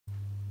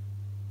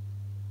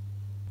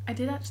I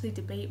did actually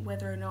debate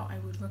whether or not I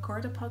would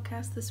record a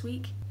podcast this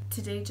week.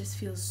 Today just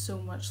feels so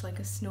much like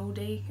a snow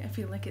day. I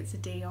feel like it's a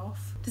day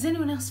off. Does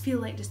anyone else feel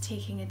like just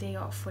taking a day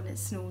off when it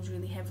snows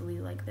really heavily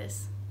like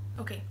this?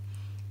 Okay,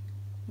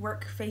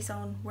 work face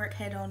on, work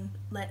head on,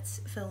 let's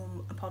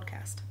film a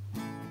podcast.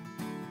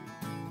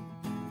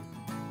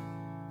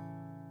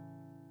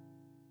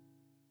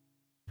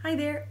 Hi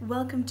there,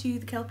 welcome to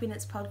the Kelpie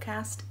Knits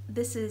podcast.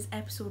 This is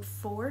episode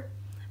 4.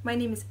 My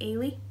name is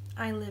Ailey.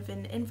 I live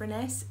in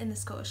Inverness in the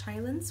Scottish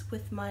Highlands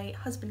with my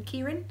husband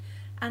Kieran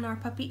and our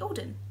puppy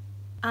Odin.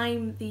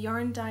 I'm the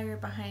yarn dyer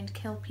behind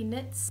Kelpie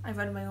Knits. I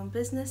run my own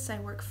business, I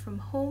work from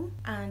home,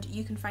 and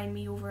you can find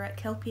me over at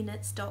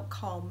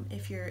kelpieknits.com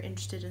if you're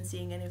interested in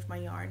seeing any of my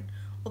yarn,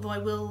 although I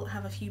will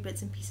have a few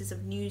bits and pieces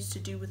of news to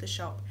do with the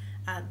shop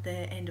at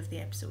the end of the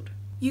episode.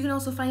 You can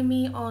also find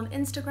me on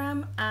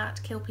Instagram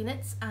at Kelpie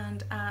Knits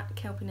and at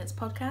Kelpie Knits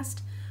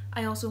Podcast.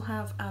 I also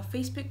have a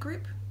Facebook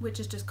group which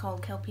is just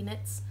called Kelpie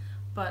Knits,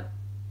 but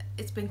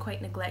it's been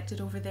quite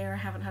neglected over there. I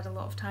haven't had a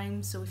lot of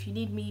time, so if you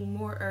need me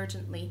more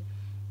urgently,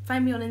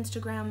 find me on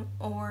Instagram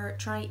or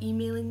try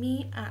emailing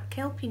me at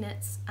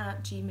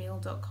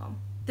kelpieknits@gmail.com.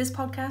 This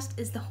podcast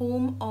is the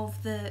home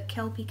of the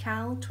Kelpie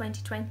KAL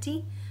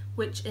 2020,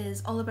 which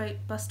is all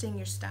about busting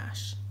your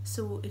stash.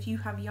 So if you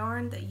have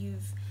yarn that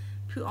you've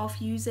put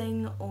off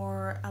using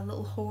or a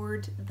little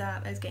hoard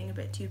that is getting a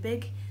bit too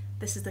big,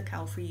 this is the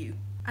KAL for you.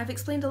 I've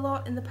explained a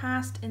lot in the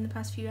past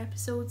few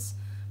episodes,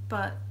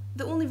 but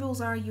the only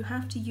rules are you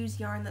have to use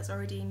yarn that's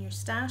already in your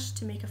stash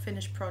to make a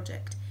finished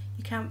project.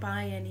 You can't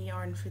buy any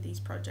yarn for these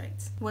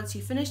projects. Once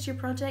you've finished your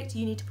project,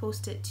 you need to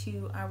post it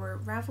to our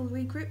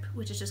Ravelry group,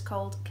 which is just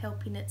called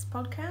Kelpie Knits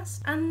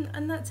Podcast,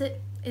 and that's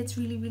it. It's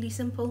really, really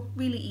simple,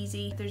 really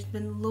easy. There's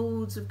been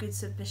loads of good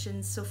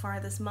submissions so far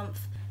this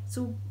month,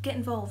 so get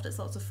involved, it's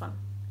lots of fun.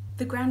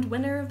 The grand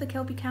winner of the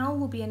Kelpie KAL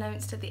will be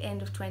announced at the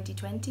end of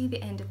 2020,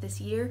 the end of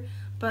this year,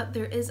 but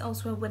there is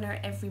also a winner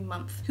every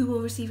month who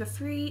will receive a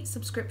free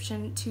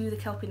subscription to the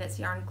Kelpie Knits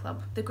Yarn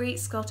Club. The Great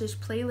Scottish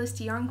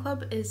Playlist Yarn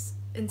Club is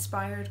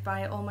inspired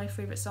by all my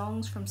favourite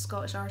songs from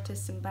Scottish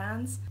artists and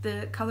bands.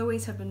 The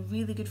colourways have been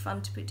really good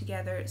fun to put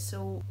together,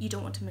 so you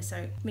don't want to miss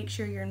out. Make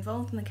sure you're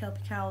involved in the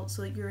Kelpie KAL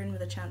so that you're in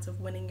with a chance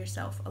of winning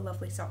yourself a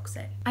lovely sock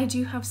set. I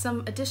do have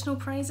some additional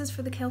prizes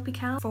for the Kelpie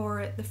KAL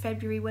for the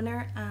February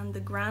winner and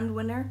the grand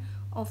winner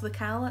of the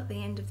KAL at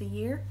the end of the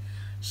year.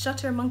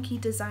 Shutter Monkey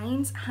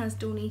Designs has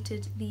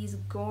donated these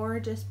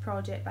gorgeous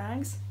project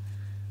bags,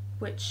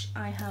 which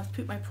I have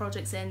put my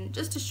projects in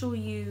just to show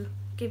you,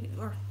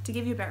 to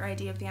give you a better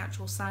idea of the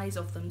actual size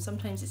of them.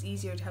 Sometimes it's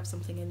easier to have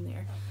something in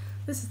there.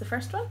 This is the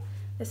first one.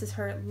 This is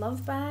her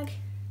love bag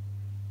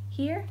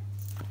here,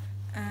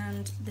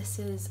 and this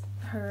is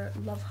her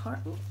love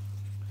heart.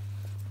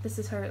 This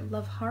is her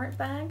love heart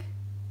bag.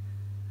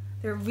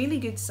 They're really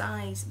good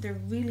size, they're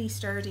really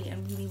sturdy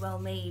and really well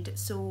made,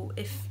 so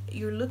if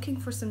you're looking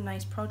for some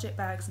nice project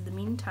bags in the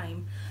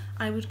meantime,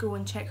 I would go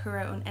and check her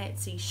out on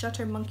Etsy,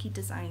 Shutter Monkey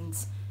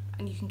Designs,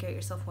 and you can get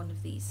yourself one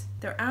of these.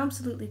 They're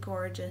absolutely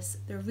gorgeous,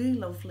 they're really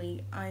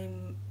lovely.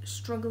 I'm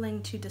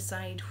struggling to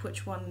decide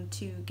which one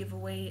to give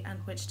away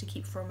and which to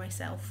keep for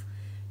myself,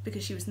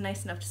 because she was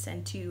nice enough to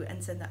send 2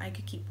 and said that I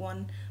could keep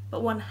one,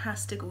 but one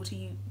has to go to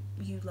you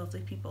lovely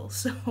people,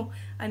 so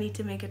I need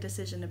to make a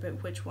decision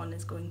about which one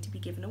is going to be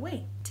given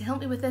away. To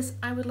help me with this,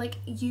 I would like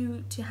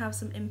you to have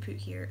some input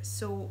here.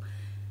 So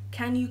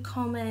can you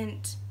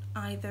comment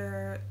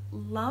either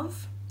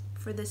love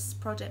for this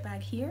project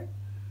bag here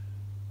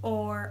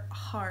or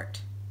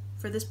heart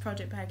for this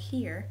project bag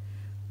here?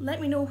 Let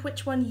me know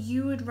which one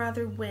you would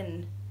rather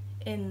win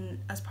in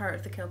as part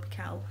of the Kelpie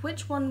KAL.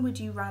 Which one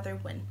would you rather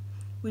win?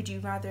 Would you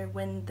rather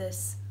win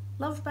this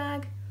love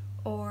bag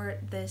or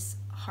this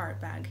heart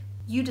bag?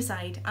 You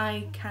decide.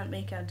 I can't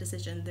make a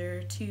decision.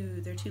 They're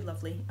too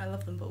lovely. I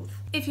love them both.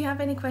 If you have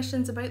any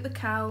questions about the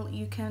KAL,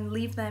 you can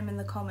leave them in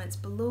the comments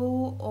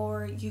below,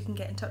 or you can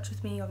get in touch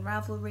with me on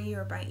Ravelry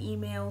or by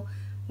email.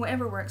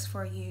 Whatever works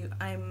for you,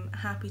 I'm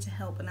happy to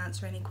help and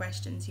answer any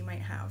questions you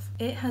might have.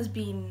 It has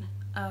been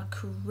a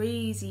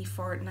crazy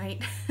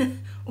fortnight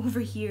over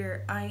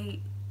here.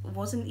 I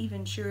wasn't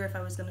even sure if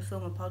I was going to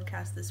film a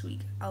podcast this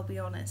week, I'll be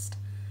honest.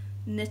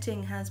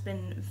 Knitting has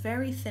been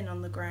very thin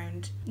on the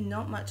ground.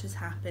 Not much has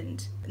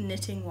happened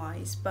knitting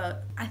wise,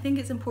 but I think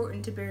it's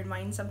important to bear in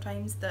mind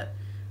sometimes that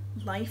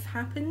life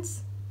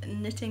happens.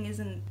 Knitting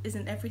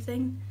isn't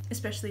everything,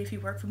 especially if you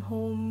work from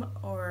home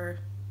or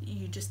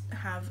you just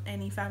have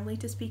any family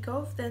to speak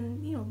of, then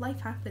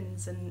life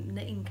happens and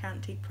knitting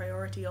can't take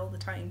priority all the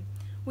time,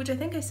 which I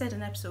think I said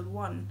in episode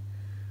 1.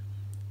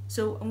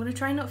 So I'm going to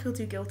try not feel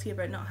too guilty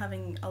about not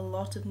having a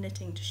lot of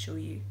knitting to show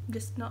you. I'm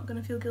just not going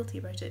to feel guilty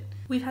about it.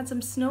 We've had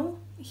some snow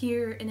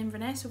here in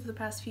Inverness over the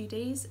past few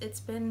days.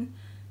 It's been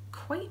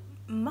quite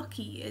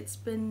mucky. It's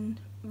been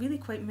really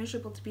quite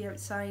miserable to be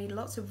outside.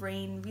 Lots of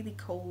rain, really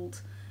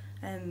cold.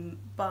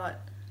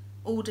 But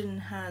Odin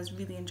has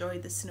really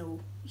enjoyed the snow.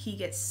 He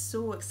gets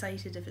so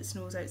excited if it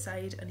snows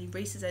outside and he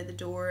races out the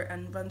door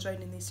and runs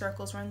around in these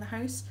circles around the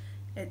house.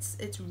 It's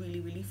really,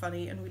 really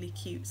funny and really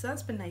cute. So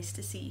that's been nice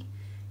to see.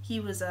 he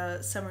was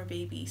a summer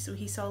baby, so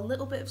he saw a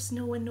little bit of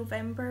snow in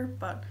November,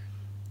 but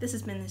this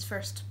has been his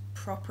first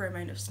proper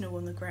amount of snow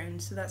on the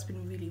ground, so that's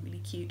been really, really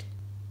cute.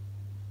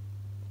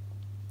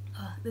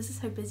 This is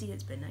how busy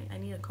it's been. I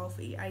need a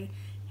coffee. I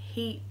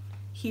hate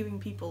hearing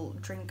people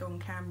drink on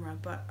camera,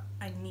 but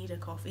I need a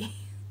coffee.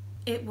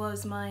 It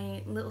was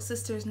my little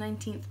sister's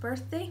 19th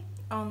birthday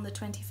on the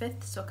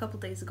 25th, so a couple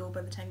days ago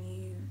by the time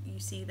you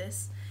see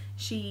this.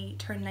 She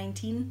turned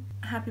 19.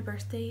 Happy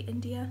birthday,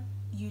 India.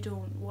 You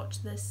don't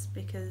watch this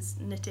because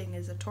knitting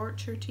is a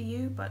torture to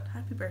you, but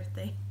happy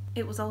birthday.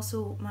 It was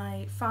also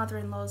my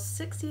father-in-law's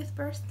 60th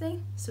birthday,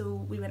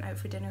 so we went out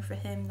for dinner for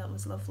him. That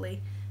was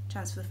lovely.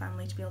 Chance for the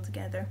family to be all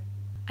together.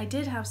 I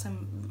did have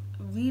some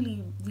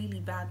really, really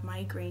bad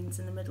migraines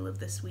in the middle of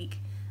this week.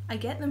 I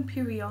get them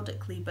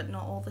periodically, but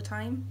not all the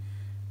time.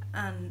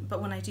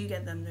 But when I do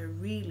get them, they're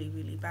really,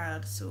 really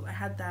bad. So I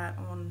had that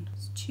on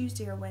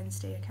Tuesday or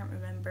Wednesday, I can't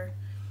remember.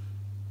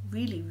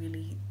 Really,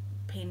 really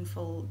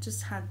painful.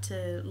 Just had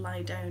to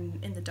lie down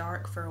in the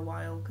dark for a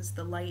while because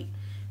the light,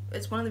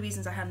 it's one of the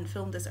reasons I hadn't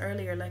filmed this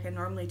earlier like I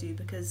normally do,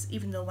 because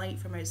even the light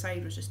from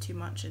outside was just too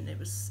much and it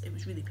was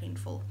really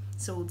painful.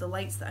 So the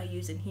lights that I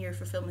use in here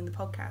for filming the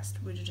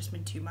podcast would have just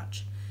been too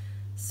much.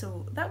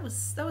 So that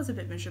was a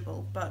bit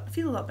miserable, but I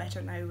feel a lot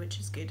better now, which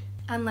is good.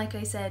 And like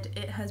I said,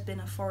 it has been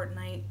a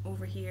fortnight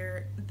over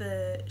here.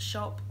 The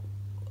shop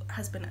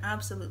has been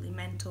absolutely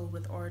mental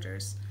with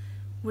orders,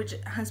 which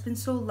has been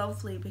so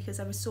lovely because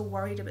I was so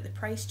worried about the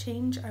price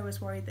change. I was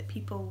worried that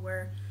people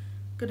were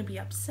going to be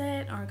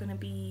upset or going to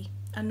be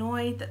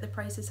annoyed that the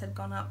prices had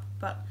gone up,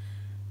 but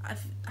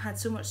I've had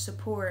so much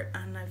support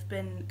and I've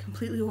been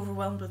completely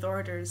overwhelmed with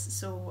orders,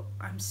 so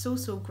I'm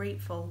so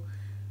grateful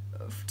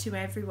to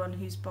everyone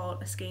who's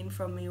bought a skein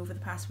from me over the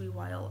past wee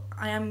while.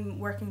 I am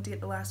working to get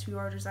the last few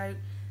orders out.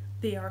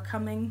 They are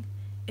coming.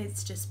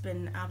 It's just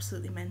been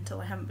absolutely mental.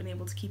 I haven't been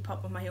able to keep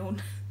up on my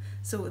own.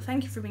 So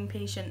thank you for being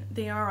patient.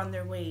 They are on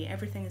their way.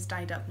 Everything is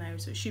dyed up now,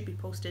 so it should be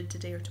posted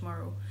today or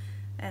tomorrow.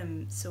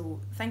 So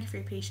thank you for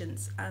your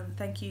patience, and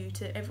thank you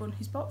to everyone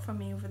who's bought from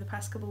me over the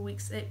past couple of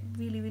weeks. It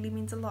really, really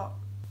means a lot.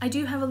 I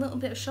do have a little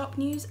bit of shop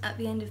news at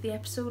the end of the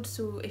episode,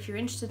 so if you're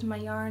interested in my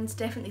yarns,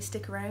 definitely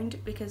stick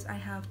around because I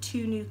have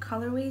 2 new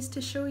colourways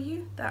to show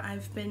you that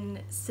I've been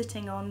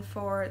sitting on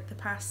for the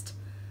past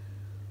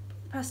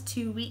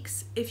 2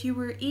 weeks. If you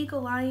were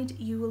eagle-eyed,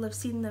 you will have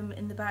seen them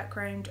in the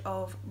background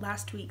of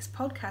last week's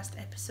podcast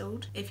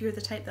episode. If you're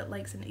the type that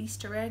likes an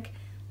Easter egg,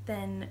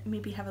 then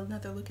maybe have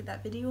another look at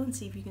that video and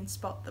see if you can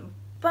spot them.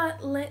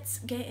 But let's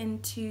get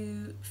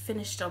into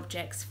finished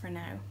objects for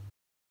now.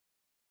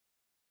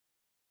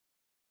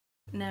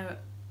 Now,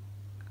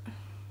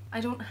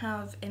 I don't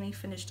have any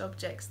finished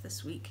objects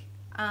this week.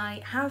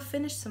 I have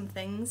finished some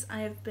things. I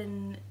have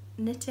been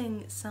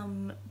knitting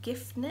some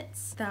gift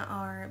knits that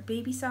are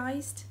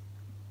baby-sized,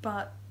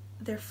 but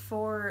they're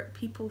for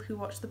people who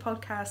watch the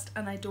podcast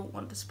and I don't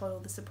want to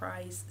spoil the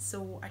surprise,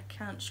 so I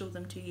can't show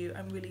them to you.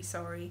 I'm really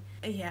sorry.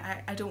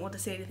 Yeah, I don't want to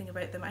say anything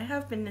about them. I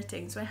have been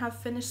knitting, so I have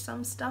finished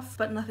some stuff,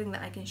 but nothing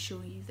that I can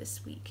show you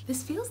this week.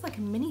 This feels like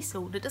a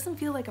mini-sode. It doesn't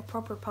feel like a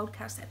proper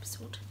podcast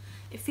episode.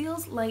 It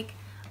feels like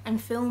I'm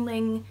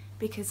filming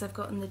because I've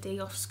gotten the day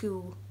off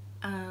school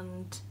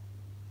and,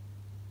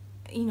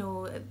 you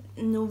know,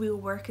 no real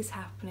work is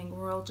happening.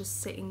 We're all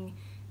just sitting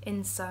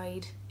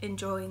inside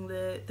enjoying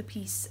the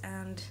peace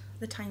and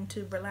the time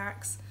to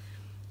relax.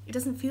 It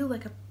doesn't feel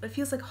like it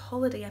feels like a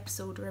holiday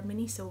episode or a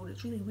mini-sode.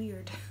 It's really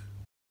weird.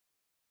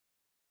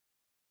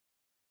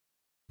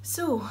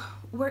 So,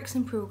 works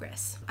in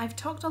progress. I've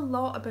talked a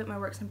lot about my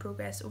works in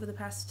progress over the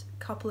past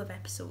couple of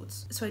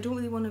episodes, so I don't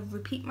really want to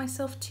repeat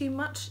myself too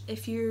much.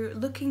 If you're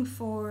looking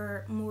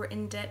for more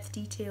in-depth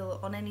detail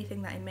on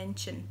anything that I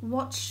mention,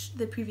 watch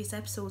the previous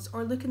episodes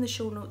or look in the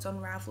show notes on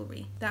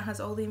Ravelry. That has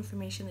all the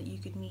information that you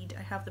could need.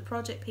 I have the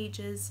project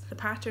pages, the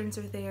patterns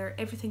are there,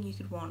 everything you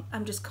could want.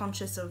 I'm just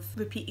conscious of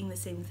repeating the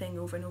same thing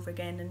over and over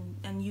again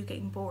and you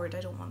getting bored.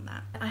 I don't want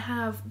that. I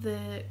have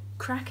the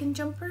Kraken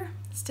jumper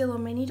still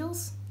on my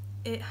needles.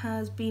 It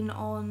has been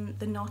on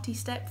the naughty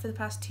step for the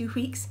past 2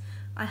 weeks.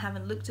 I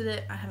haven't looked at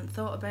it, I haven't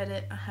thought about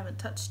it, I haven't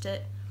touched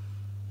it.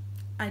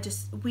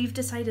 We've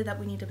decided that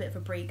we need a bit of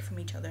a break from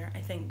each other. I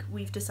think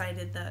we've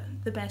decided that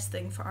the best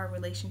thing for our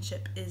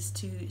relationship is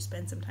to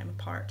spend some time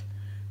apart.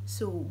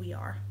 So we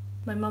are.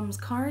 My mum's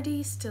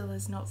cardie still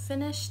is not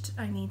finished.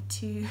 I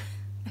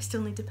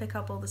still need to pick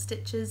up all the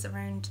stitches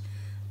around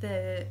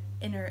the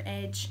inner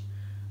edge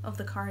of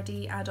the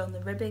cardie, add on the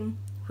ribbing,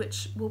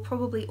 which will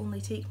probably only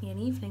take me an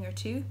evening or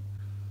 2.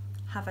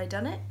 Have I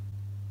done it?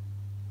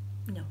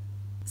 No.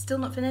 Still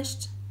not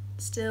finished,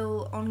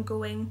 still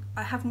ongoing.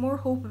 I have more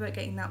hope about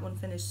getting that one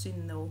finished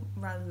soon though,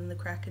 rather than the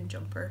Kraken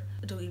jumper.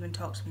 Don't even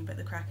talk to me about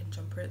the Kraken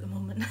jumper at the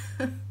moment.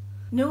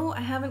 No, I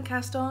haven't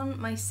cast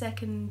on my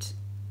second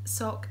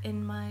sock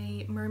in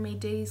my Mermaid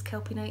Daze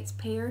Kelpie Knits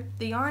pair.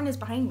 The yarn is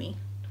behind me.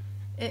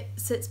 It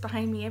sits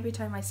behind me every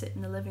time I sit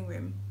in the living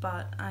room,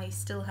 but I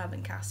still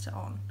haven't cast it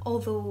on.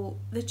 Although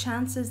the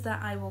chances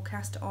that I will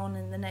cast it on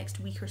in the next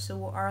week or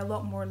so are a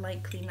lot more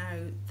likely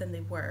now than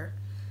they were,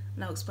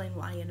 and I'll explain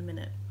why in a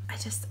minute.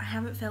 I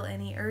haven't felt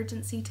any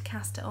urgency to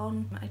cast it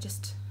on. I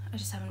just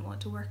haven't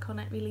wanted to work on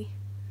it really,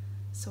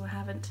 so I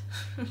haven't.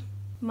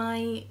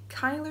 My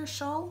Kyler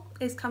shawl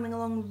is coming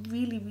along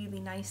really, really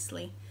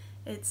nicely.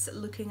 It's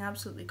looking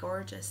absolutely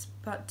gorgeous,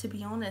 but to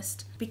be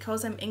honest,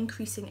 because I'm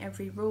increasing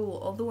every row,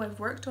 although I've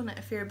worked on it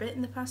a fair bit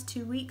in the past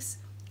 2 weeks,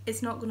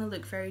 it's not going to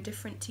look very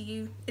different to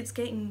you. It's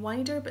getting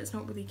wider, but it's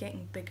not really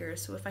getting bigger,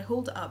 so if I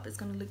hold it up, it's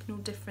going to look no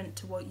different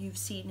to what you've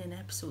seen in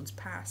episodes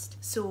past.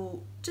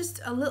 So just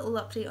a little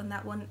update on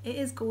that one. It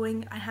is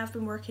going. I have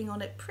been working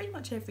on it pretty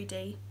much every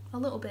day, a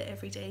little bit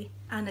every day,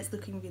 and it's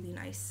looking really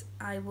nice.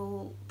 I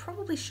will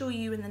probably show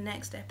you in the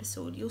next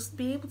episode. You'll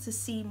be able to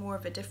see more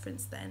of a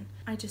difference then.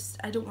 I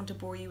don't want to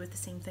bore you with the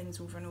same things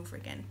over and over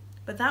again.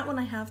 But that one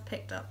I have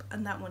picked up,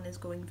 and that one is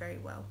going very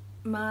well.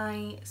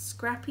 My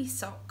scrappy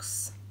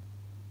socks.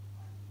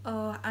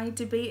 Oh, I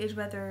debated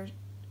whether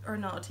or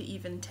not to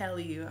even tell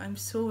you. I'm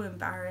so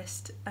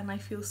embarrassed, and I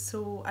was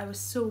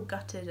so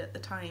gutted at the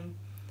time.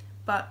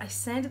 But I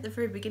said at the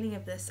very beginning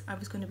of this I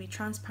was going to be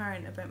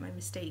transparent about my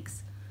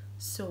mistakes.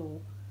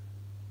 So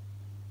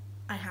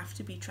I have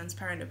to be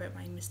transparent about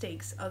my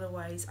mistakes,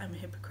 otherwise I'm a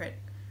hypocrite.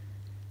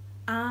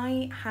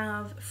 I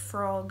have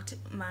frogged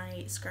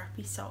my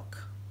scrappy sock.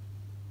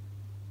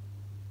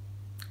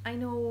 I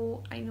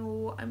know,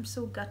 I'm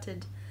so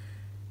gutted.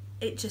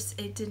 It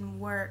didn't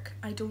work.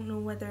 I don't know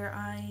whether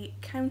I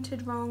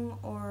counted wrong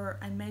or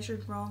I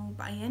measured wrong,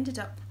 but I ended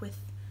up with,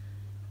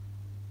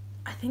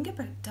 I think,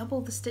 about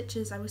double the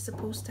stitches I was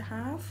supposed to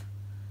have.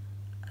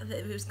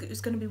 It was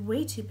going to be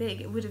way too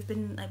big. It would have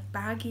been like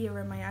baggy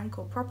around my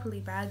ankle, properly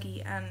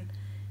baggy, and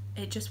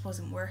it just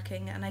wasn't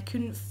working, and I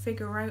couldn't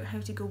figure out how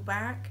to go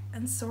back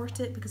and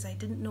sort it because I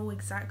didn't know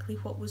exactly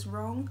what was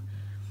wrong.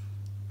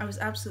 I was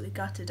absolutely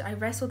gutted. I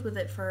wrestled with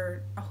it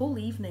for a whole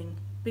evening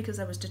because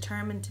I was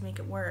determined to make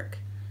it work,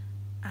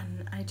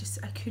 and I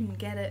couldn't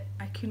get it.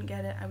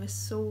 I was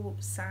so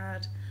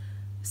sad.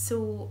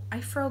 So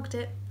I frogged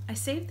it. I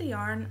saved the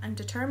yarn. I'm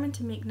determined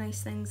to make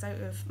nice things out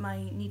of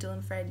my needle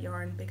and thread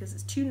yarn because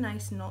it's too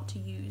nice not to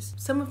use.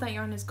 Some of that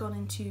yarn has gone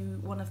into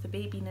one of the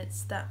baby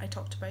knits that I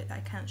talked about that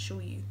I can't show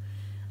you,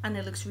 and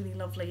it looks really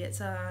lovely.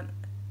 It's I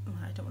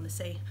don't want to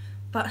say,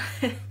 but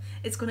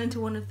it's gone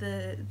into one of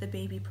the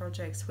baby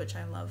projects, which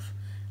I love,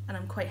 and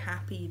I'm quite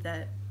happy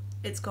that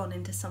it's gone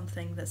into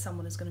something that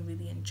someone is going to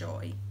really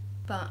enjoy.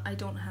 But I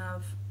don't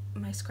have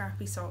my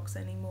scrappy socks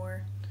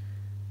anymore,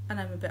 and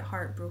I'm a bit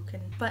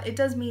heartbroken. But it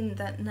does mean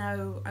that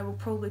now I will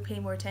probably pay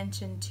more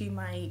attention to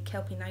my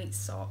Kelpie Knits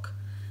sock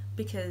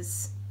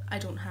because I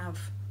don't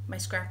have my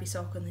scrappy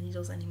sock on the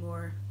needles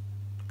anymore.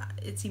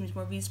 It seems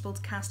more reasonable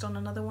to cast on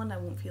another one. I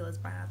won't feel as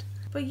bad.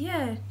 But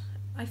yeah,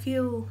 I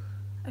feel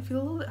a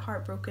little bit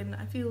heartbroken.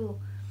 I feel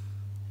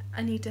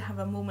I need to have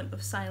a moment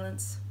of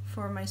silence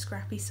for my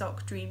scrappy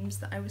sock dreams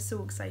that I was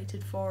so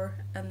excited for,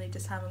 and they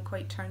just haven't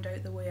quite turned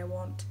out the way I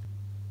want.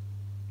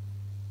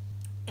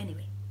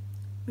 Anyway,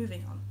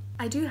 moving on.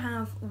 I do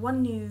have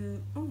one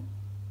new, oh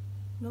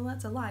no,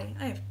 that's a lie.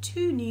 I have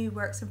 2 new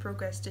works in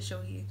progress to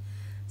show you.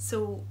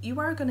 So you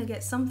are going to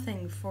get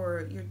something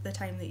for the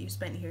time that you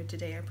spent here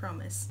today, I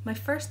promise. My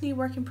first new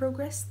work in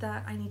progress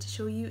that I need to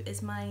show you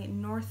is my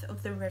North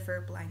of the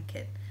River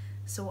blanket.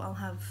 So I'll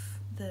have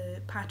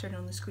the pattern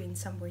on the screen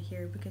somewhere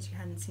here because you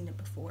hadn't seen it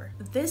before.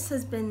 This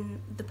has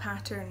been the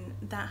pattern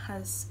that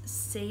has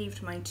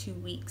saved my 2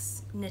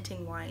 weeks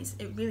knitting wise.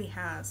 It really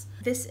has.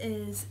 This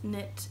is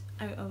knit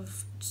out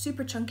of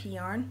super chunky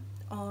yarn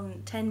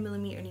on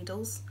 10mm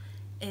needles.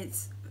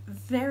 It's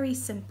very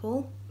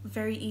simple,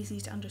 very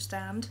easy to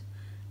understand,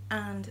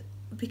 and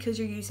because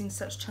you're using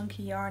such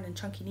chunky yarn and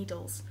chunky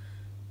needles,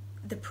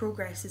 the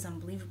progress is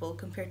unbelievable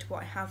compared to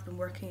what I have been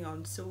working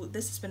on. So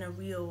this has been a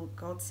real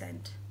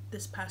godsend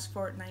this past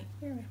fortnight.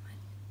 Where am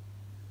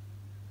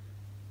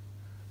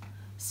I?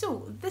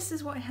 So this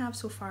is what I have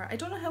so far. I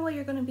don't know how well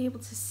you're going to be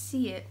able to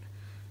see it,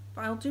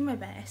 but I'll do my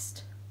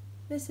best.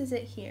 This is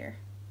it here.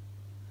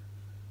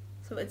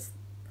 So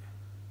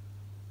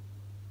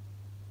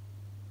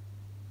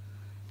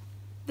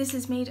this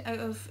is made out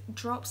of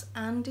Drops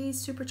Andy's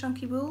super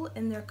chunky wool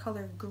in their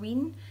colour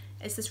green.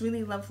 It's this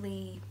really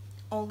lovely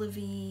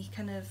olivey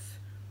kind of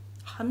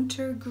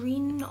hunter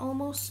green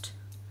almost.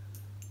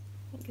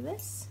 Look at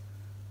this.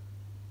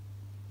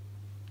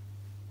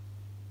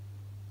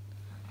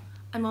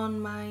 I'm on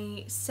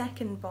my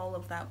second ball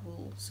of that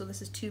wool, so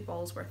this is 2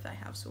 balls worth I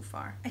have so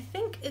far. I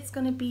think it's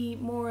going to be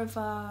more of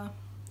a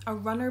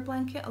runner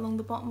blanket along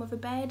the bottom of a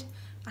bed.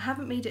 I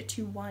haven't made it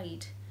too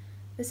wide.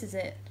 This is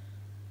it.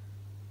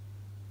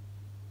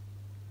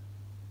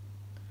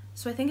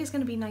 So I think it's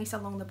going to be nice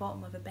along the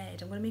bottom of a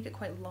bed. I'm going to make it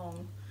quite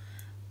long,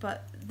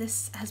 but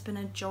this has been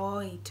a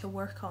joy to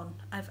work on.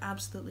 I've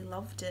absolutely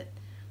loved it.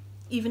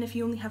 Even if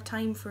you only have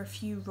time for a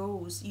few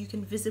rows, you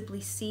can visibly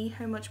see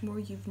how much more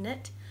you've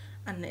knit,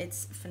 and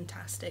it's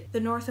fantastic. The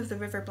North of the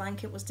River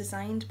blanket was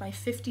designed by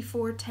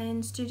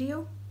 5410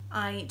 Studio.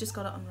 I just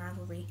got it on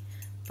Ravelry,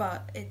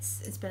 but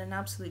it's been an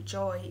absolute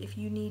joy. If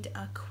you need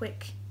a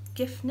quick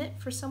gift knit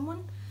for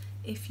someone,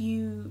 if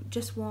you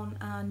just want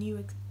a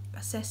new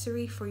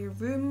accessory for your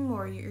room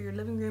or your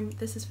living room,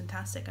 this is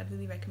fantastic. I'd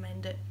really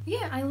recommend it.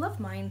 Yeah, I love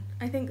mine.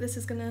 I think this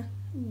is gonna...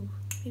 Ooh,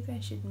 maybe I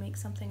should make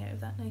something out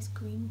of that nice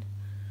green.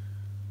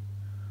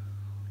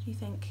 What do you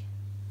think?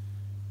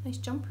 Nice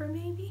jumper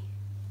maybe?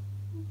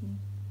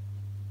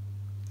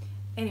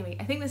 Anyway,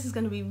 I think this is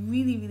going to be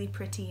really, really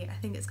pretty. I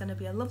think it's going to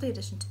be a lovely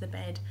addition to the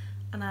bed,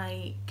 and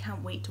I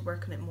can't wait to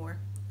work on it more.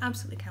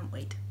 Absolutely can't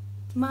wait.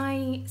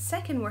 My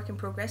second work in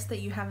progress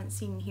that you haven't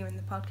seen here in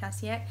the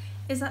podcast yet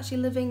is actually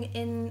living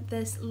in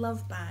this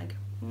love bag.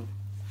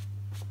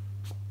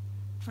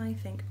 I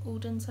think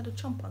Odin's had a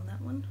chomp on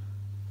that one.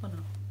 Oh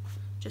no,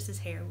 just his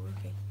hair, we're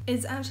okay.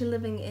 Is actually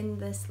living in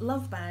this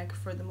love bag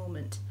for the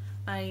moment.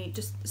 I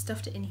just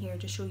stuffed it in here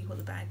to show you what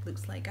the bag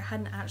looks like. I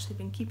hadn't actually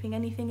been keeping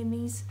anything in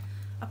these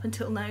up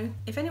until now.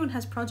 If anyone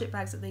has project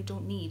bags that they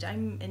don't need,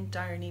 I'm in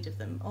dire need of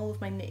them. All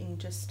of my knitting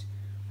just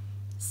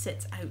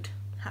sits out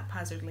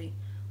haphazardly,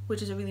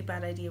 which is a really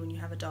bad idea when you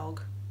have a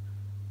dog.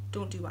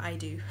 Don't do what I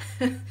do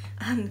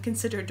and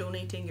consider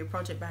donating your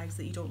project bags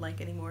that you don't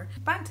like anymore.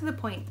 Back to the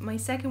point, my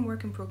second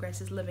work in progress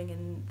is living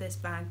in this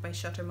bag by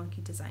Shutter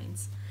Monkey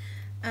Designs,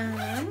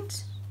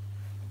 and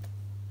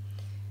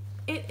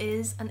it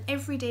is an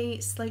everyday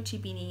slouchy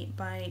beanie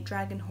by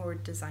Dragon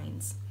Hoard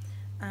Designs,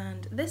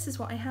 and this is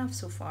what I have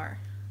so far.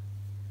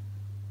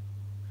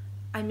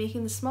 I'm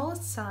making the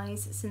smallest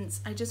size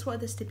since I just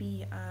wanted this to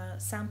be a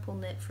sample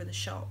knit for the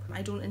shop.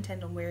 I don't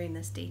intend on wearing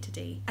this day to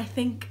day. I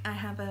think I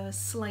have a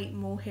slight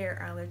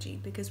mohair allergy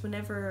because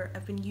whenever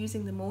I've been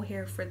using the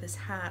mohair for this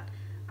hat,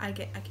 I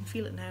can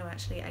feel it now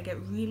actually, I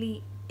get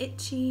really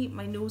itchy,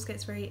 my nose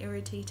gets very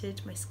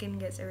irritated, my skin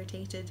gets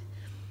irritated.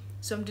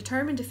 So I'm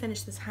determined to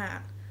finish this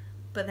hat,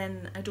 but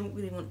then I don't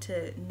really want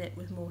to knit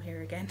with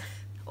mohair again.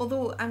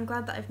 Although I'm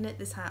glad that I've knit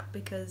this hat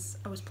because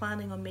I was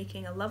planning on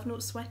making a love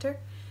note sweater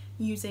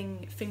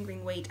using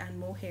fingering weight and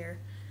mohair.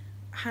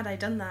 Had I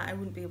done that, I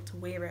wouldn't be able to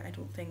wear it, I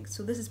don't think.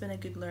 So this has been a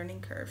good learning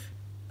curve.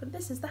 But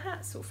this is the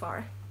hat so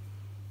far.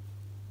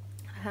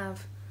 I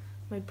have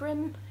my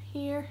brim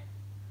here,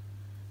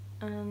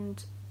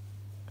 and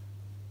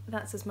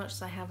that's as much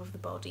as I have of the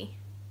body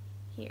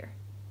here.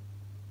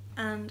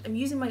 And I'm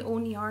using my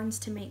own yarns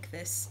to make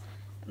this.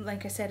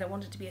 Like I said, I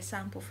want it to be a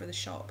sample for the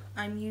shop.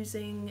 I'm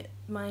using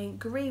my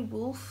grey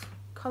wolf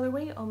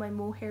colourway on my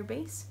mohair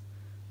base,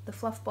 the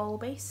fluff ball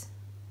base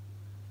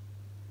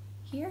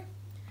here,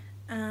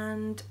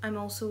 and I'm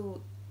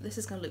also, this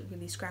is going to look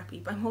really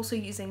scrappy, but I'm also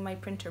using my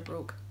printer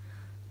broke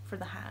for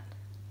the hat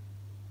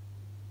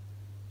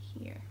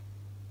here.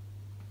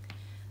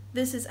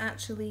 This is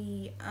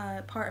actually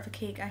part of a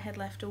cake I had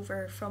left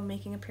over from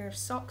making a pair of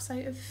socks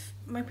out of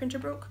my printer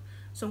broke,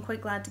 so I'm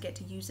quite glad to get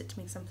to use it to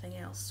make something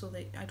else so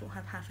that I don't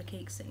have half a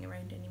cake sitting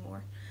around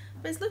anymore.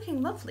 But it's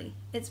looking lovely.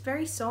 It's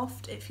very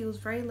soft, it feels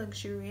very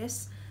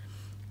luxurious.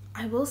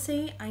 I will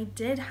say I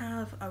did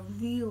have a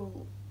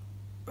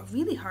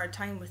really hard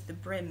time with the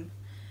brim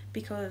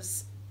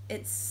because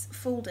it's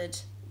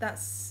folded.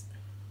 That's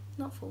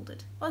not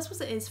folded. Well, I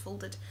suppose it is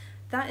folded.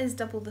 That is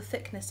double the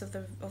thickness of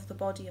the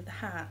body of the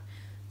hat.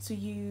 So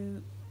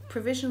you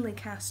provisionally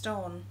cast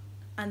on,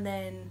 and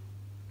then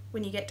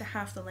when you get to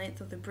half the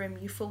length of the brim,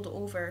 you fold it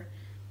over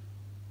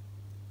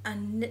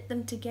and knit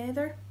them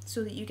together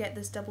so that you get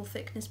this double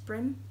thickness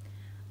brim.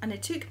 And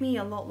it took me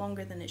a lot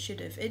longer than it should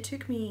have. It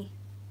took me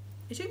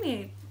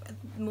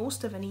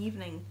most of an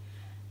evening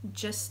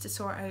just to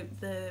sort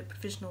out the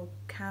provisional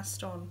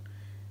cast on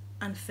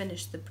and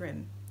finish the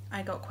brim.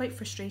 I got quite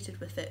frustrated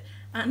with it,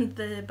 and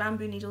the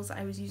bamboo needles that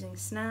I was using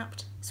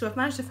snapped, so I've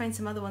managed to find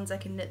some other ones I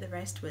can knit the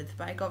rest with,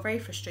 but I got very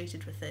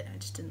frustrated with it. I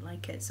just didn't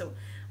like it, so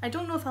I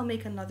don't know if I'll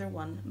make another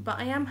one, but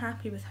I am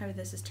happy with how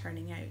this is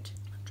turning out.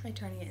 I'll try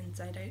turning it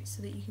inside out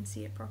so that you can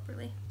see it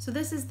properly. So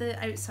this is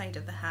the outside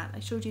of the hat. I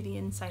showed you the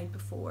inside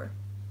before.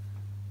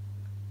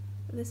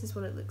 This is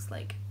what it looks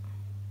like.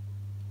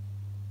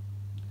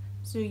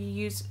 So you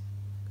use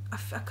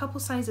a couple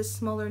sizes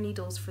smaller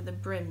needles for the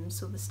brim,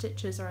 so the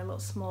stitches are a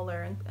lot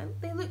smaller and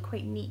they look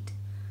quite neat,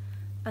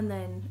 and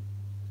then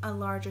a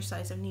larger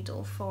size of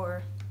needle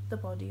for the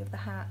body of the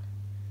hat.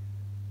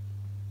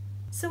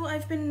 So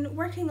I've been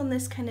working on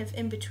this kind of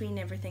in between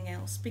everything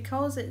else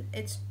because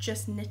it's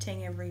just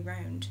knitting every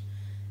round.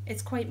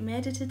 It's quite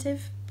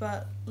meditative,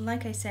 but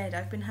like I said,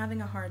 I've been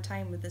having a hard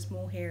time with this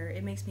mohair.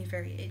 It makes me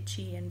very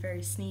itchy and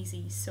very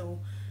sneezy, so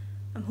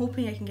I'm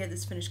hoping I can get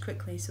this finished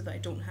quickly so that I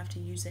don't have to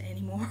use it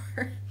anymore.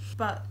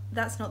 But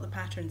that's not the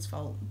pattern's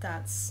fault,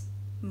 that's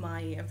my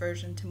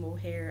aversion to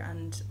mohair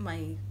and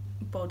my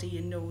body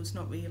and nose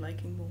not really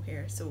liking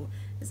mohair, so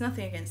it's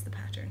nothing against the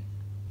pattern.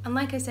 And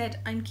like I said,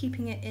 I'm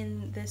keeping it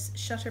in this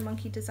Shutter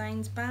Monkey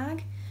Designs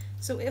bag,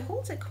 so it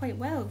holds it quite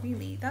well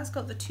really. That's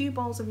got the 2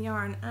 balls of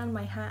yarn and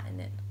my hat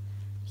in it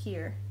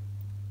here.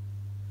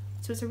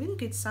 So it's a really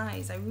good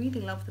size. I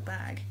really love the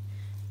bag,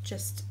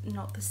 just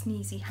not the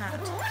sneezy hat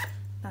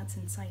that's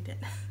inside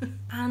it.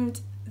 And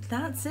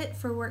that's it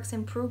for works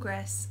in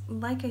progress.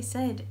 Like I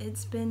said,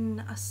 it's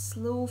been a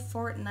slow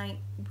fortnight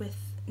with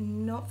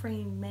not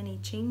very many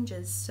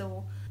changes,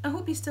 so I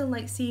hope you still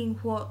like seeing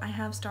what I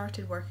have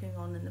started working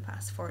on in the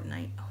past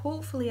fortnight.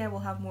 Hopefully I will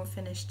have more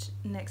finished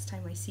next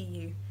time I see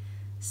you,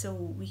 so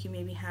we can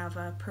maybe have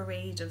a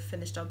parade of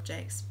finished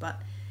objects,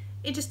 but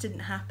it just didn't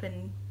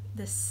happen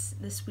this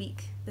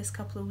week, this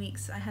couple of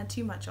weeks. I had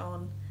too much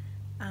on,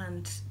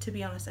 and to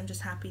be honest, I'm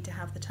just happy to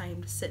have the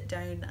time to sit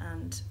down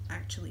and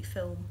actually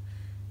film.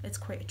 It's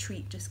quite a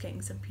treat just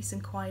getting some peace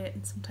and quiet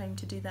and some time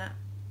to do that.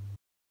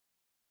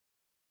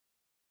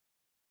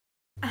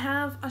 I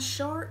have a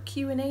short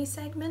Q&A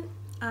segment.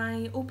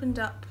 I opened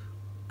up,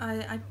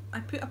 I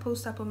put a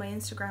post up on my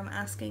Instagram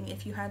asking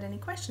if you had any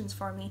questions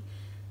for me,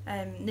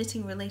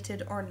 knitting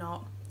related or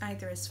not,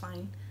 either is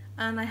fine.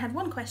 And I had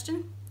one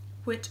question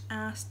which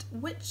asked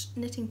which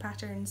knitting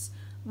patterns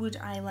would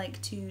I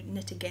like to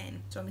knit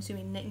again. So I'm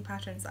assuming knitting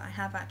patterns that I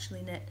have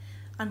actually knit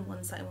and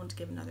ones that I want to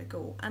give another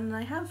go. And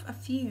I have a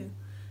few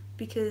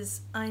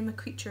because I'm a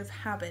creature of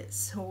habit,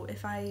 so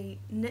if I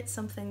knit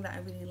something that I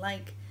really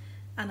like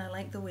and I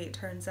like the way it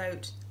turns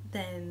out,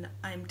 then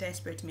I'm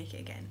desperate to make it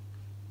again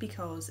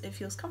because it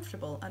feels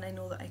comfortable and I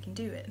know that I can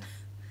do it.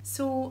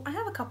 So I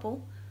have a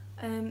couple.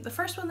 The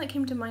first one that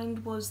came to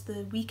mind was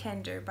the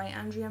Weekender by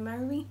Andrea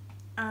Mowry.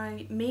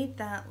 I made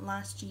that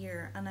last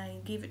year and I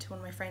gave it to one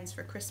of my friends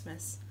for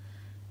Christmas,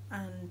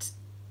 and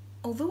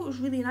although it was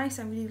really nice,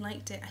 I really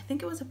liked it, I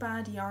think it was a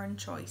bad yarn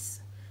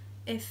choice.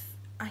 If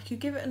I could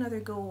give it another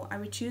go, I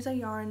would choose a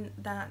yarn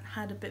that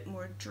had a bit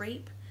more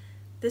drape.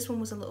 This one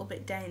was a little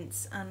bit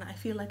dense and I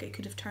feel like it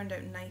could have turned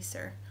out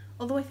nicer,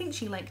 although I think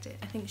she liked it.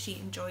 I think she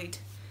enjoyed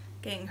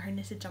getting her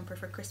knitted jumper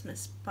for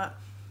Christmas, but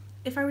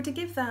if I were to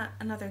give that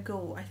another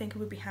go, I think I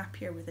would be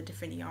happier with a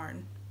different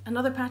yarn.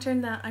 Another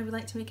pattern that I would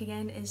like to make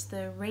again is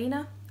the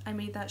Raina. I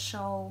made that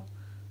shawl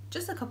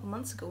just a couple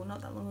months ago,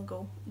 not that long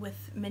ago,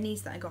 with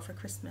minis that I got for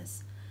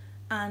Christmas.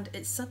 And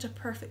it's such a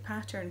perfect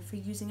pattern for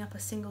using up a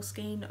single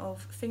skein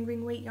of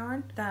fingering weight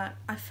yarn that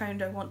I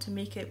found I want to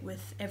make it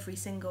with every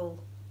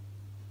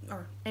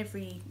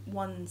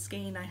one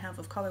skein I have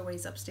of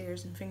colourways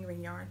upstairs and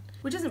fingering yarn,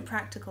 which isn't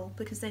practical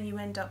because then you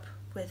end up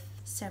with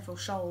several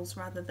shawls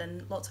rather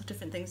than lots of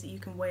different things that you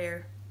can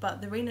wear. But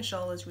the Raina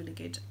shawl is really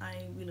good.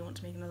 I really want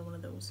to make another one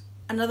of those.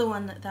 Another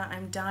one that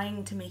I'm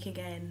dying to make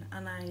again,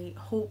 and I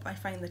hope I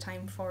find the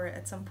time for it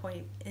at some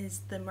point,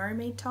 is the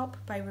Mermaid top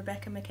by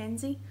Rebecca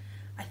Mackenzie.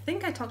 I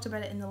think I talked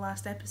about it in the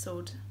last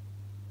episode,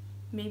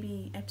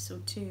 maybe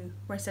episode 2,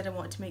 where I said I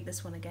wanted to make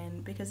this one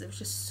again because it was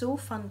just so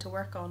fun to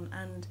work on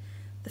and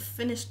the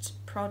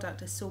finished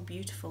product is so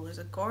beautiful. There's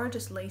a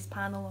gorgeous lace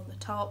panel on the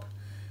top.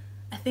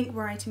 I think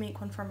were I to make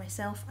one for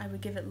myself, I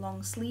would give it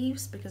long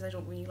sleeves because I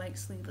don't really like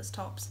sleeveless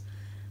tops.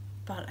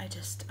 But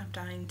I'm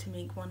dying to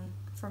make one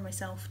for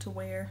myself to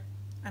wear,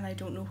 and I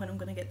don't know when I'm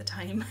going to get the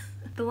time.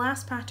 The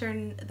last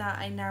pattern that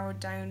I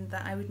narrowed down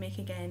that I would make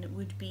again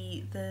would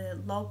be the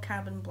Log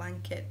Cabin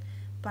Blanket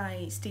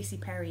by Stacey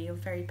Perry of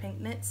Very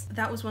Pink Knits.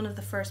 That was one of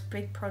the first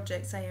big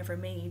projects I ever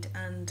made,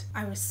 and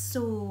I was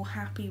so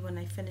happy when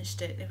I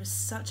finished it. It was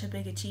such a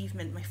big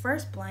achievement. My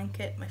first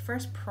blanket, my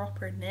first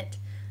proper knit.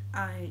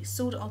 I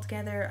sewed it all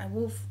together, I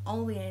wove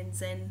all the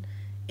ends in.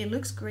 It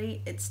looks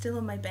great, it's still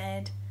on my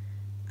bed,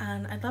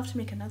 and I'd love to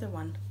make another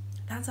one.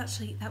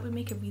 That would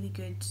make a really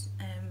good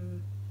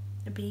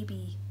a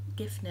baby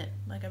gift knit,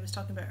 like I was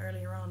talking about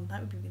earlier on. That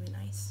would be really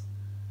nice.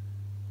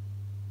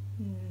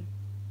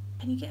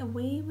 Can you get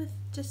away with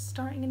just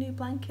starting a new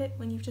blanket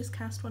when you've just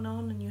cast one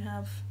on and you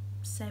have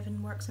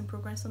 7 works in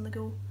progress on the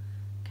go?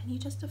 Can you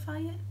justify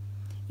it?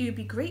 It would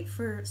be great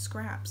for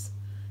scraps.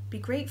 Be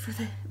great for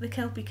the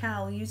Kelpie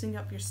KAL, using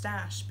up your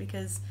stash,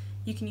 because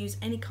you can use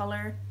any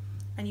colour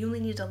and you only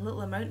need a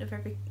little amount of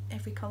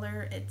every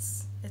colour.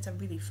 It's a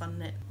really fun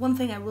knit. One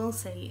thing I will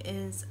say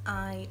is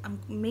I am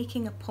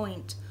making a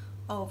point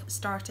of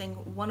starting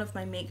one of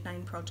my Make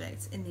 9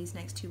 projects in these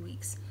next 2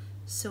 weeks.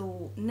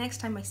 So next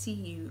time I see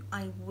you,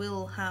 I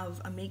will have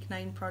a Make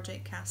 9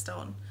 project cast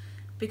on,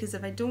 because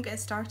if I don't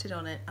get started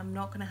on it, I'm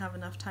not going to have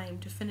enough time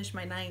to finish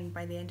my 9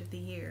 by the end of the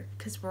year,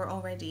 because we're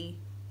already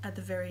at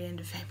the very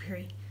end of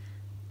February.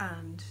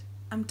 And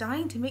I'm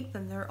dying to make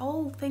them. They're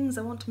all things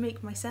I want to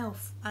make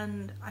myself,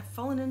 and I've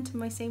fallen into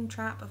my same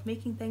trap of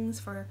making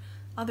things for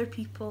other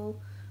people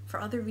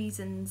for other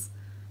reasons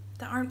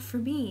that aren't for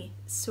me.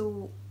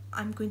 So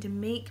I'm going to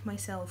make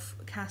myself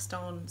cast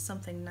on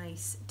something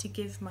nice to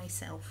give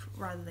myself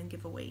rather than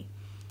give away.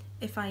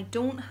 If I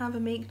don't have a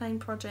Make 9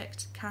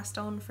 project cast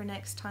on for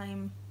next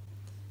time,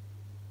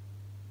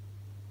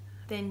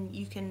 then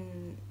you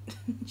can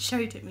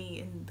shout at me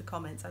in the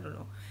comments. I don't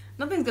know.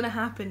 Nothing's gonna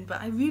happen,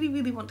 but I really,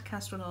 really want to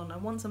cast one on. I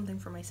want something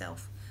for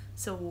myself,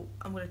 so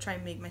I'm gonna try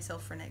and make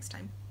myself for next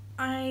time.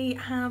 I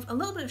have a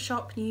little bit of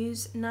shop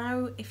news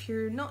now. If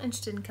you're not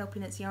interested in Kelpie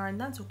Knits yarn,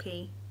 that's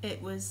okay.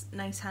 It was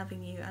nice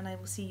having you, and I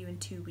will see you in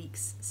 2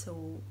 weeks,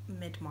 so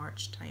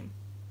mid-March time.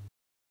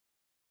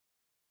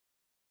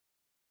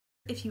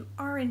 If you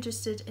are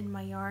interested in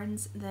my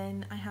yarns,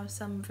 then I have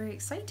some very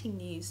exciting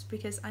news,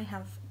 because I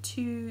have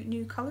 2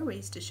 new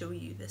colourways to show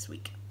you this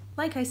week.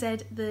 Like I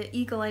said, the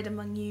eagle-eyed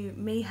among you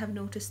may have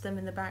noticed them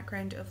in the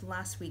background of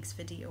last week's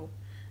video.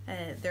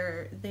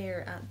 They're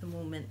there at the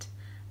moment.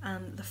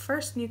 And the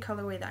first new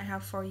colourway that I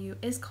have for you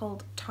is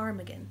called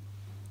Ptarmigan,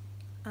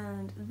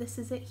 and this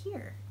is it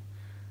here.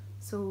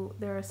 So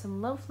there are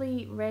some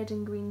lovely red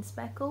and green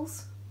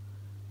speckles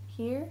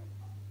here.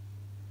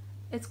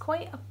 It's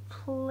quite a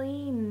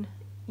plain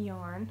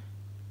yarn,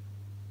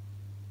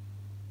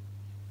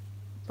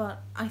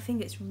 but I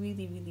think it's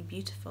really, really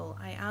beautiful.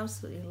 I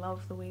absolutely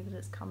love the way that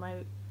it's come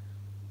out.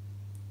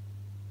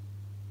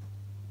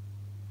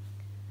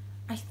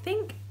 I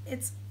think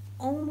it's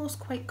almost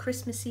quite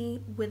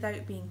Christmassy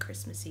without being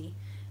Christmassy.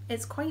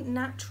 It's quite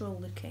natural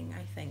looking,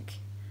 I think.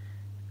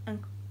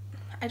 And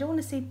I don't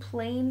want to say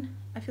plain.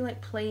 I feel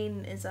like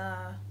plain is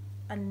a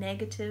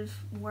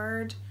negative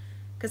word,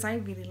 because I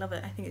really love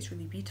it. I think it's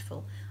really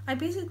beautiful. I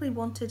basically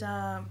wanted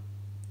a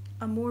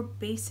more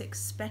basic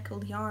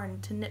speckled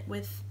yarn to knit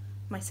with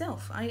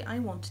myself. I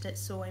wanted it,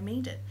 so I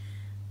made it.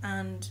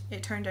 And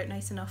it turned out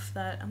nice enough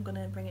that I'm going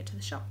to bring it to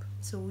the shop,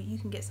 so you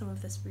can get some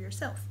of this for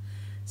yourself.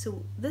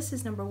 So this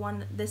is number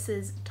one, this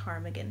is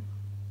ptarmigan.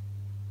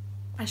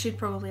 I should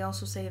probably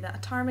also say that a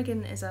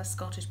ptarmigan is a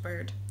Scottish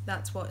bird.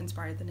 That's what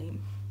inspired the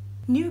name.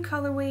 New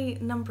colourway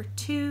number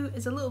two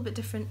is a little bit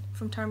different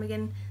from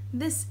ptarmigan.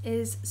 This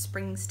is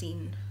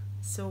Springsteen.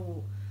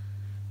 So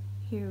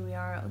here we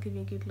are, I'll give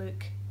you a good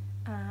look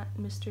at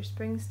Mr.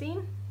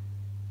 Springsteen.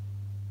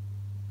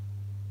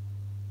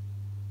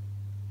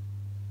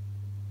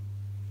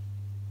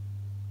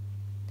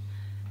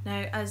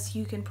 Now, as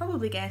you can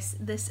probably guess,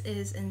 this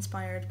is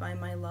inspired by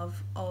my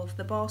love of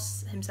the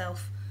boss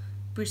himself,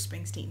 Bruce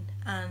Springsteen,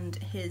 and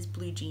his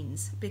blue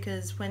jeans,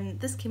 because when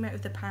this came out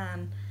of the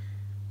pan,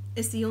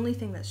 it's the only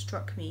thing that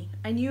struck me.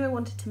 I knew I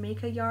wanted to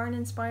make a yarn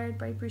inspired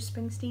by Bruce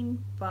Springsteen,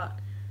 but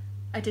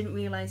I didn't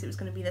realise it was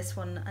going to be this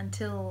one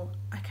until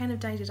I kind of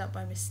dyed it up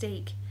by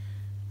mistake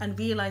and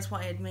realised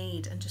what I had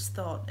made and just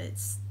thought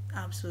it's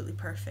absolutely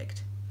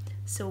perfect.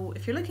 So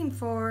if you're looking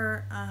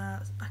for a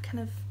kind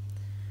of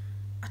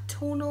a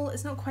tonal,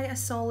 it's not quite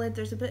as solid,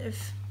 there's a bit of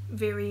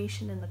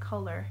variation in the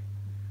colour.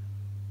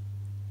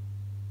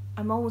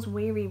 I'm always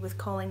wary with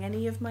calling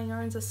any of my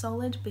yarns a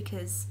solid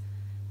because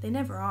they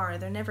never are,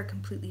 they're never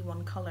completely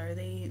one colour,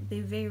 they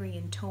vary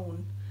in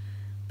tone.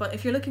 But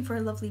if you're looking for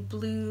a lovely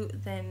blue,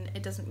 then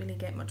it doesn't really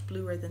get much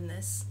bluer than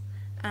this.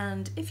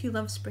 And if you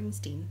love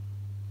Springsteen,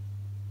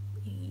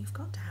 you've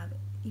got to have it,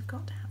 you've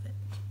got to have it.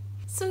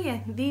 So yeah,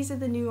 these are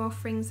the new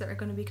offerings that are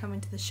going to be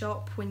coming to the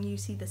shop when you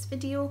see this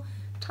video.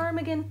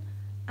 Ptarmigan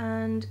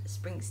and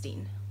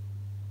Springsteen.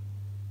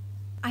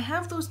 I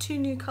have those two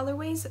new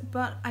colourways,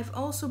 but I've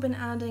also been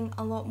adding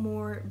a lot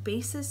more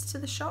bases to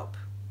the shop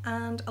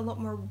and a lot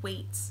more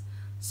weights.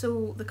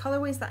 So the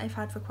colourways that I've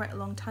had for quite a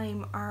long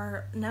time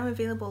are now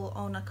available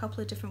on a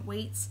couple of different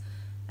weights.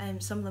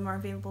 Some of them are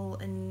available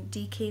in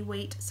DK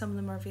weight, some of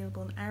them are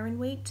available in Aran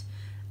weight,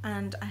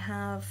 and I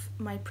have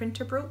my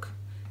printer broke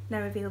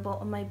now available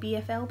on my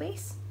BFL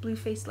base, Blue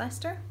Faced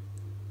Leicester.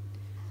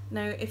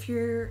 Now if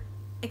you're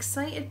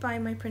excited by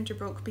my printer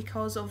broke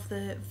because of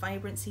the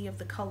vibrancy of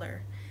the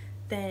colour,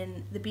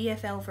 then the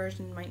BFL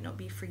version might not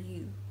be for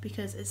you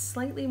because it's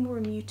slightly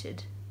more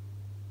muted,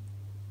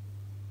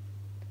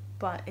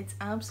 but it's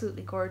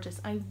absolutely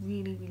gorgeous. I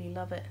really, really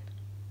love it.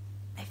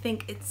 I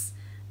think it's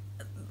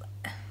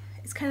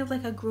kind of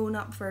like a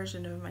grown-up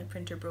version of my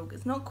printer broke.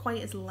 It's not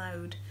quite as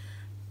loud,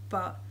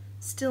 but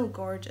still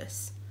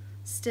gorgeous,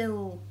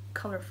 still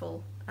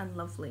colourful and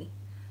lovely.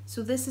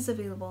 So this is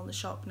available in the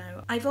shop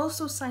now. I've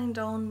also signed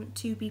on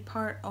to be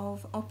part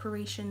of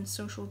Operation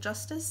Social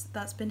Justice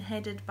that's been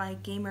headed by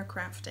Gamer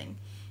Crafting.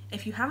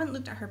 If you haven't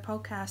looked at her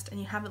podcast and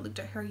you haven't looked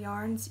at her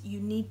yarns, you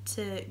need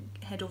to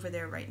head over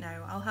there right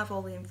now. I'll have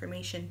all the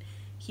information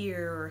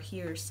here or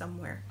here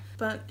somewhere.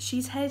 But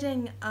she's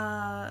heading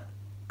a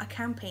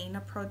campaign,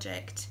 a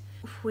project,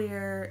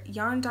 where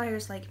yarn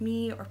dyers like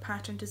me or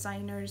pattern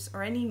designers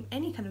or any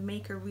kind of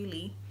maker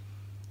really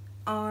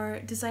are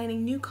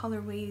designing new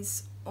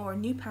colourways or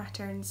new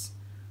patterns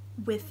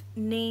with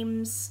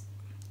names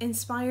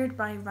inspired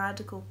by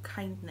radical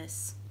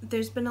kindness.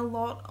 There's been a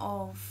lot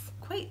of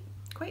quite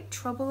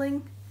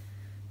troubling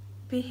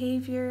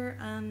behaviour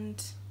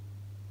and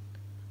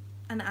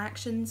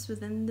actions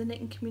within the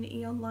knitting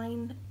community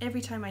online.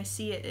 Every time I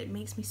see it, it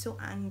makes me so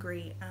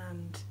angry,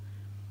 and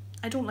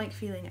I don't like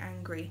feeling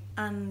angry,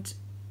 and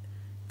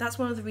that's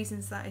one of the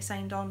reasons that I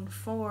signed on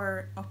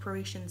for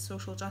Operation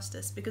Social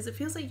Justice, because it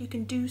feels like you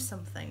can do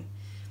something.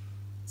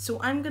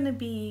 So I'm going to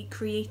be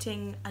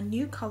creating a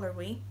new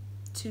colourway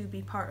to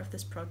be part of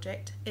this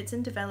project. It's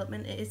in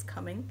development, it is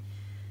coming.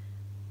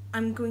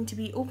 I'm going to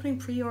be opening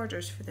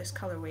pre-orders for this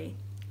colourway,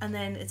 and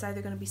then it's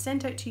either going to be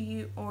sent out to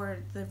you or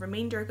the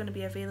remainder are going to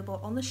be available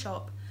on the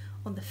shop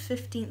on the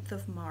 15th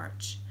of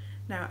March.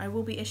 Now I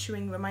will be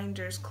issuing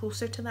reminders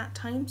closer to that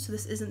time, so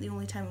this isn't the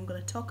only time I'm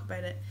going to talk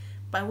about it,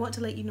 but I want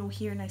to let you know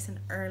here nice and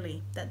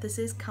early that this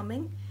is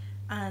coming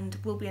and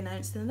will be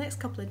announced in the next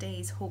couple of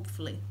days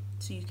hopefully,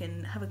 so you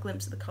can have a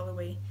glimpse of the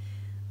colourway.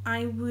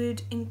 I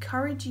would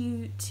encourage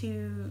you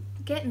to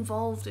get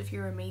involved if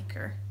you're a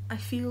maker. I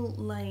feel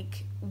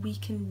like we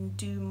can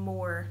do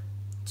more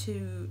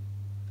to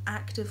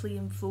actively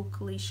and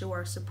vocally show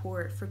our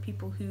support for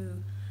people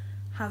who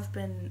have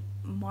been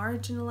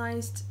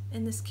marginalised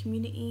in this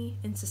community,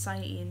 in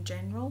society in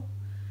general.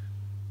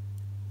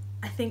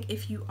 I think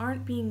if you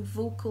aren't being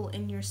vocal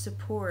in your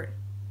support,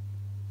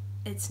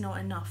 it's not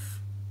enough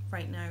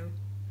right now.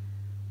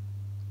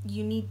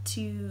 You need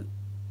to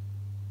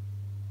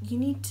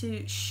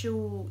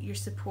show your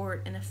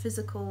support in a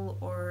physical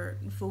or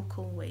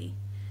vocal way.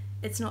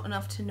 It's not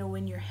enough to know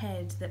in your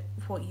head that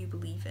what you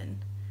believe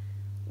in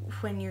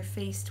when you're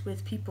faced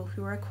with people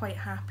who are quite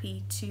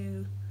happy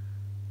to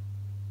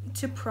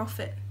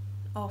profit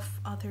off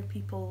other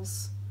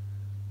people's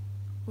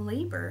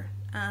labour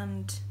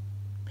and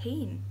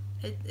pain.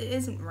 It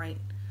isn't right.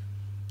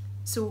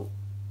 So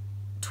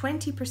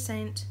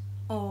 20%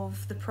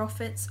 of the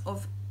profits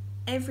of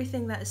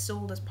everything that is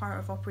sold as part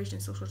of Operation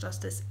Social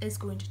Justice is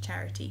going to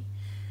charity.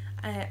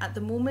 At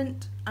the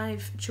moment,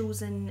 I've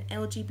chosen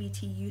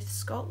LGBT Youth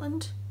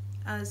Scotland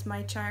as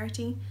my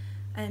charity.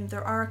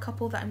 There are a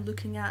couple that I'm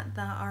looking at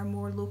that are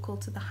more local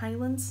to the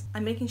Highlands.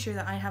 I'm making sure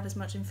that I have as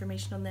much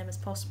information on them as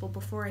possible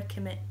before I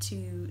commit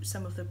to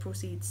some of the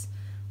proceeds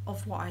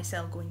of what I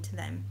sell going to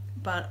them.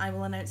 But I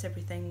will announce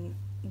everything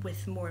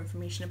with more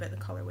information about the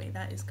colourway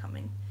that is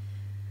coming.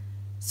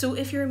 So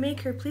if you're a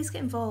maker, please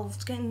get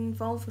involved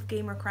with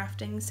Gamer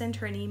Crafting, send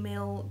her an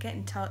email, get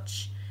in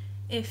touch.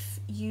 If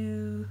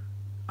you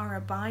are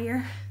a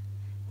buyer,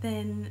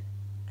 then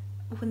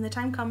when the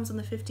time comes on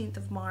the 15th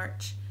of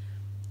March,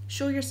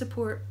 show your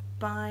support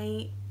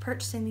by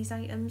purchasing these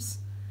items.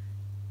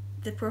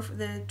 The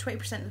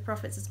 20% of the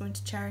profits is going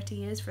to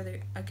charity, is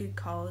for a good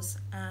cause,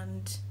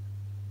 and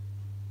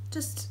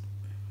just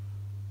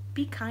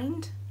be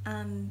kind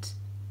and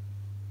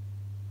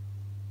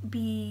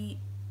be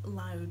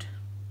loud.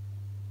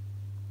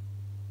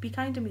 Be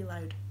kind and be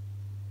loud.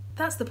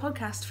 That's the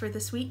podcast for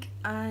this week.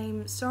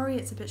 I'm sorry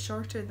it's a bit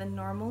shorter than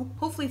normal.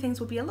 Hopefully things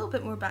will be a little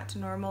bit more back to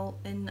normal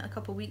in a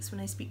couple of weeks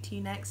when I speak to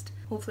you next.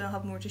 Hopefully I'll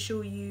have more to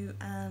show you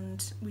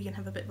and we can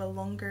have a bit of a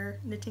longer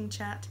knitting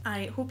chat.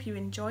 I hope you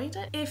enjoyed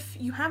it. If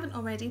you haven't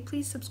already,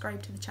 please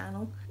subscribe to the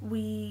channel.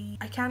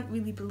 I can't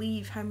really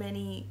believe how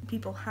many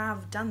people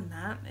have done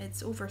that.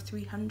 It's over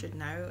 300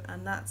 now,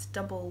 and that's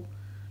double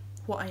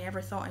what I ever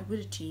thought I would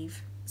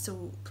achieve.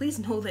 So please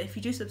know that if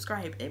you do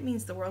subscribe, it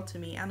means the world to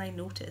me, and I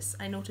notice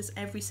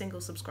every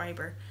single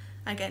subscriber.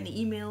 I get an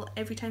email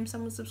every time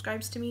someone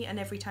subscribes to me, and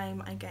every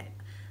time I get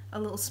a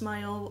little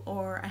smile,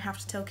 or I have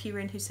to tell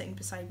Kieran, who's sitting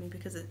beside me,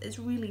 because it's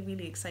really,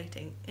 really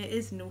exciting. It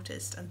is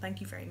noticed, and thank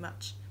you very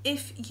much.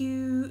 If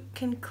you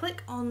can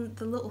click on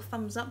the little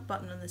thumbs up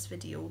button on this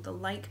video, the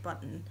like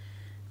button,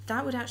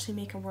 that would actually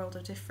make a world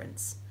of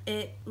difference.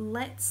 It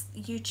lets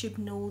YouTube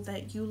know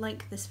that you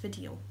like this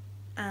video.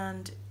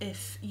 And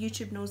if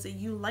YouTube knows that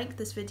you like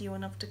this video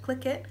enough to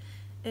click it,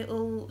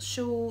 it'll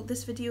show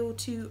this video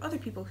to other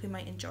people who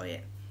might enjoy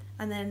it.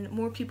 And then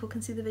more people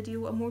can see the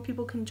video and more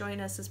people can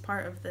join us as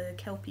part of the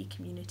Kelpie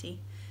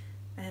community.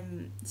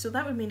 So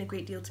that would mean a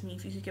great deal to me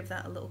if you could give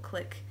that a little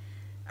click.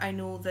 I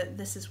know that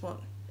this is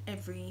what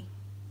every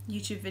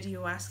YouTube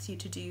video asks you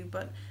to do,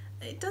 but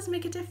it does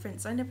make a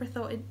difference. I never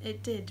thought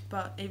it did,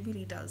 but it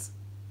really does.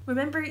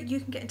 Remember,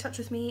 you can get in touch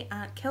with me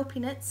at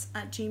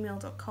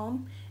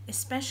kelpieknits@gmail.com,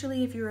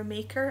 especially if you're a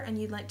maker and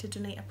you'd like to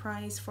donate a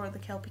prize for the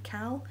Kelpie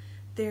KAL.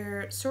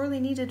 They're sorely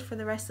needed for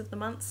the rest of the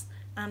months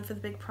and for the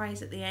big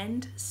prize at the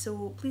end,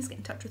 so please get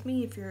in touch with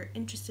me if you're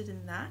interested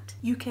in that.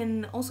 You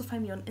can also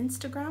find me on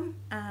Instagram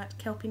at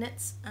Kelpie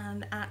Knits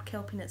and at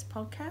Kelpie Knits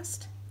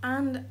Podcast.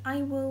 And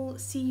I will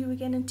see you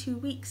again in 2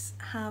 weeks.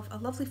 Have a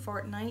lovely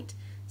fortnight.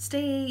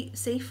 Stay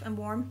safe and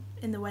warm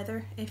in the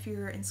weather if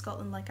you're in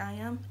Scotland like I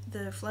am.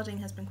 The flooding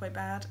has been quite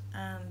bad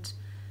and,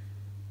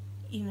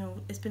 you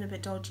know, it's been a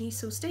bit dodgy.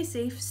 So stay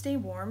safe, stay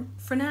warm.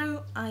 For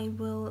now, I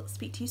will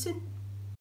speak to you soon.